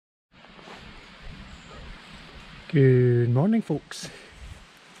Good morning, folks.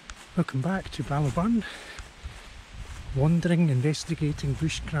 Welcome back to Ballyburn. Wandering, investigating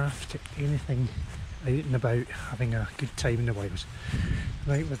bushcraft, anything out and about, having a good time in the wilds.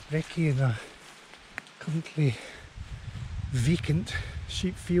 Right, with Becky in a currently vacant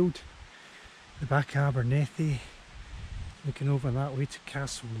sheep field, the back of Abernethy, looking over that way to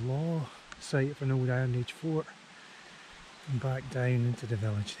Castle Law, site of an old Iron Age fort, and back down into the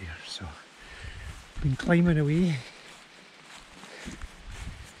village there. So been climbing away,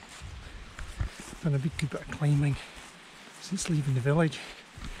 done a big good bit of climbing since leaving the village.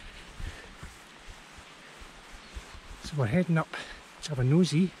 So we're heading up to have a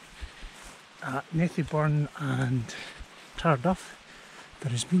nosy at Nethyburn and Tarduff.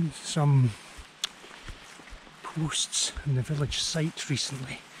 There has been some posts on the village site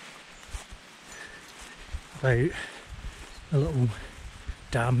recently about a little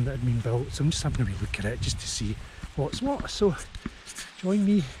dam that had been built, so I'm just having a wee look at it just to see what's what. So join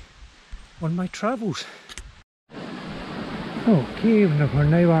me on my travels. Okay, we're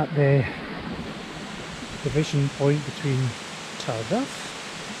now at the division point between Tarduff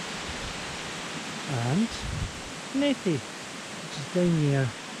and Nethy, which is down there.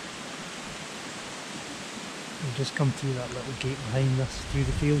 We've just come through that little gate behind us through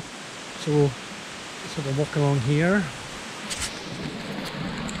the field. So we'll walk along here.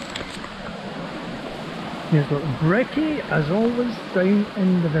 Here's little Brecky, as always, down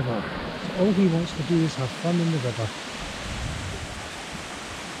in the river. So all he wants to do is have fun in the river.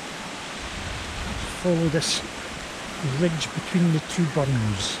 Follow this ridge between the two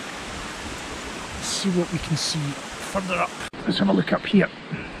burns. See what we can see further up. Let's have a look up here.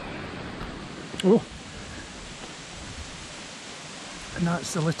 Oh! And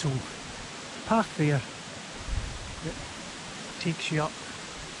that's the little path there that takes you up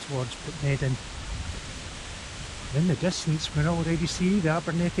towards Linns. In the distance we can already see the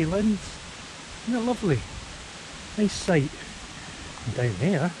Abernethy Linns. Isn't it lovely? Nice sight. And down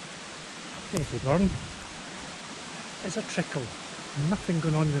there, Nethyburn, is a trickle. Nothing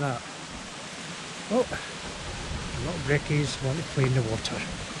going on with that. Oh, a lot of breckies want to play in the water.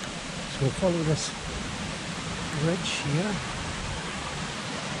 So we'll follow this ridge here.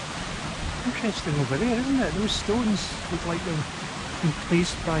 Interesting over there, isn't it? Those stones look like they've been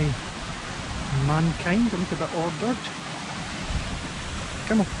placed by mankind, a little bit ordered.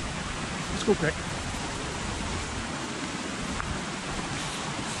 Come on, let's go, Brick.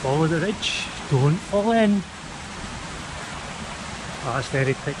 Follow the ridge, don't fall in. Oh, that's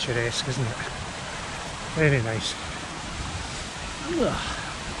very picturesque, isn't it? Very nice.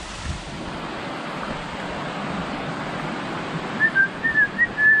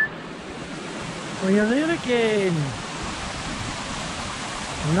 Oh, you're there again.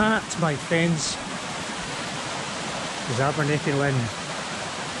 And that, my friends, is Abernethy Linns.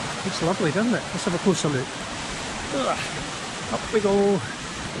 Looks lovely, doesn't it? Let's have a closer look. Up we go.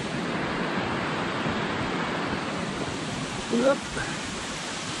 Up.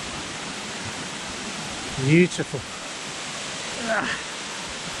 Beautiful.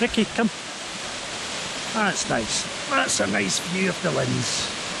 Ricky, come. That's nice. That's a nice view of the Linns.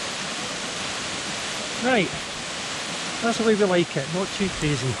 Right. That's the way we like it, not too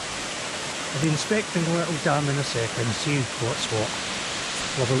crazy. I'll be inspecting the little dam in a second, see what's what.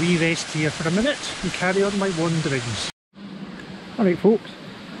 We'll have a wee rest here for a minute and carry on my wanderings. Alright folks,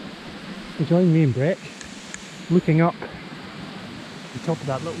 so join me and Brett looking up the top of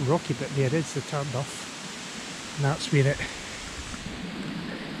that little rocky bit there is the Tarduff, and that's where it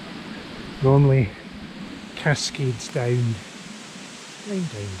normally cascades down.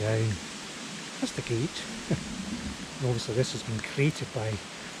 Down. That's the gate. And obviously this has been created by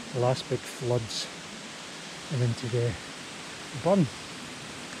the last big floods and into the burn.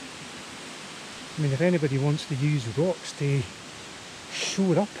 I mean, if anybody wants to use rocks to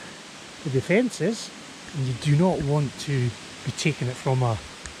shore up the defences, and you do not want to be taking it from a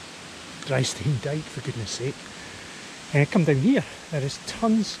dry stone dike, for goodness sake, come down here. There is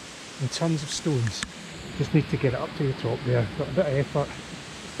tons and tons of stones. Just need to get it up to the top there. Got a bit of effort,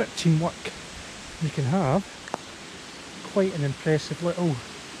 a bit of teamwork. You can have quite an impressive little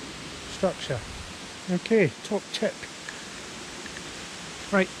structure. Okay, top tip.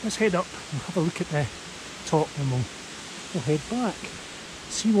 Right, let's head up and have a look at the top, and we'll head back.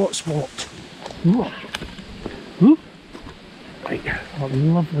 See what's what. Ooh. Right, what a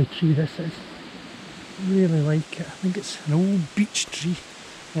lovely tree this is. Really like it. I think it's an old beech tree.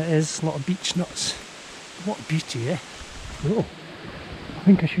 It is, a lot of beech nuts. What a beauty, eh? Oh, I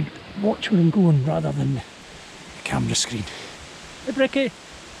think I should watch where I'm going rather than the camera screen. Hey Bricky!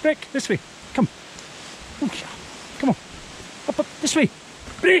 Brick, this way! Come! Oh yeah. Come on. Up, this way.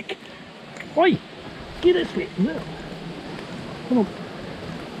 Brake! Oi! Get this way. Come on.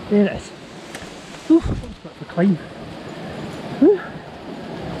 There it is. Ooh, that was a bit of a climb. Ooh.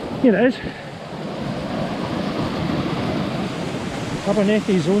 Here it is.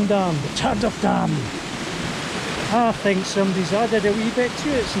 Abernethy's own dam, the Tardif Dam. I think somebody's added a wee bit to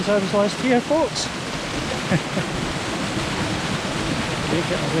it since I was last here, folks. Make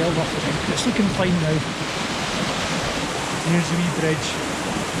it a well worth it. It's looking fine now. Here's the wee bridge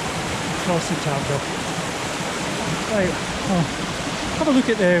across the Tardif. Right, oh, have a look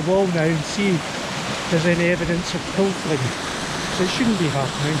at the wall now and see if there's any evidence of pilfering. So it shouldn't be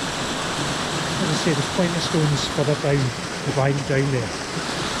happening. As I say, there's plenty of stones further down the bank down there.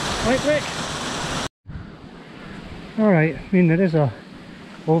 Right, Rick? Alright, I mean there is a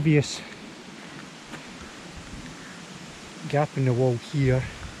obvious gap in the wall here.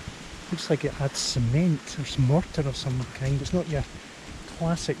 Looks like it had cement or some mortar of some kind. It's not your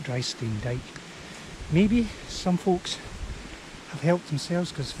classic dry stone dike. Maybe some folks have helped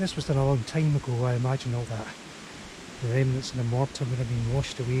themselves, because if this was done a long time ago, I imagine all that the remnants of the mortar would have been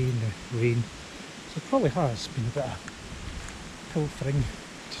washed away in the rain. So it probably has been a bit of pilfering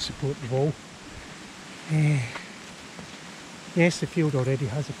to support the wall. Yes, the field already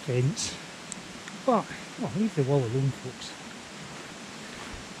has a fence, but well, leave the wall alone, folks.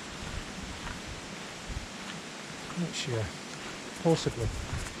 Not sure. Possibly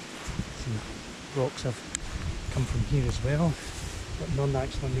some rocks have come from here as well, but none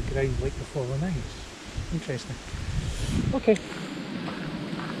actually on the ground like the fallen ice. Interesting. Okay,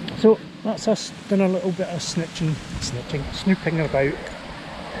 so that's us done a little bit of snooping about.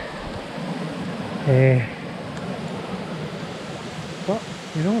 But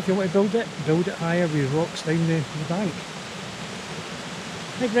you know, if you want to build it higher with rocks down the bank.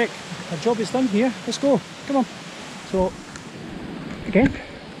 Hey Rick, our job is done here. Let's go. Come on. So again,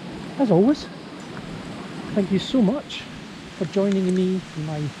 as always, thank you so much for joining me in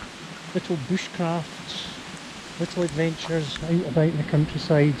my little bushcraft, little adventures out about in the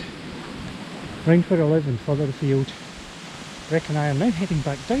countryside, round where I live and further afield. Rick and I are now heading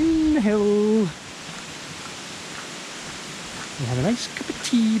back down the hill. We'll have a nice cup of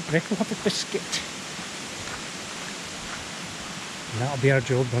tea, Rick will have a biscuit. And that'll be our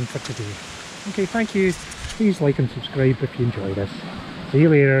job done for today. Okay, thank you. Please like and subscribe if you enjoy this. See you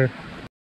later.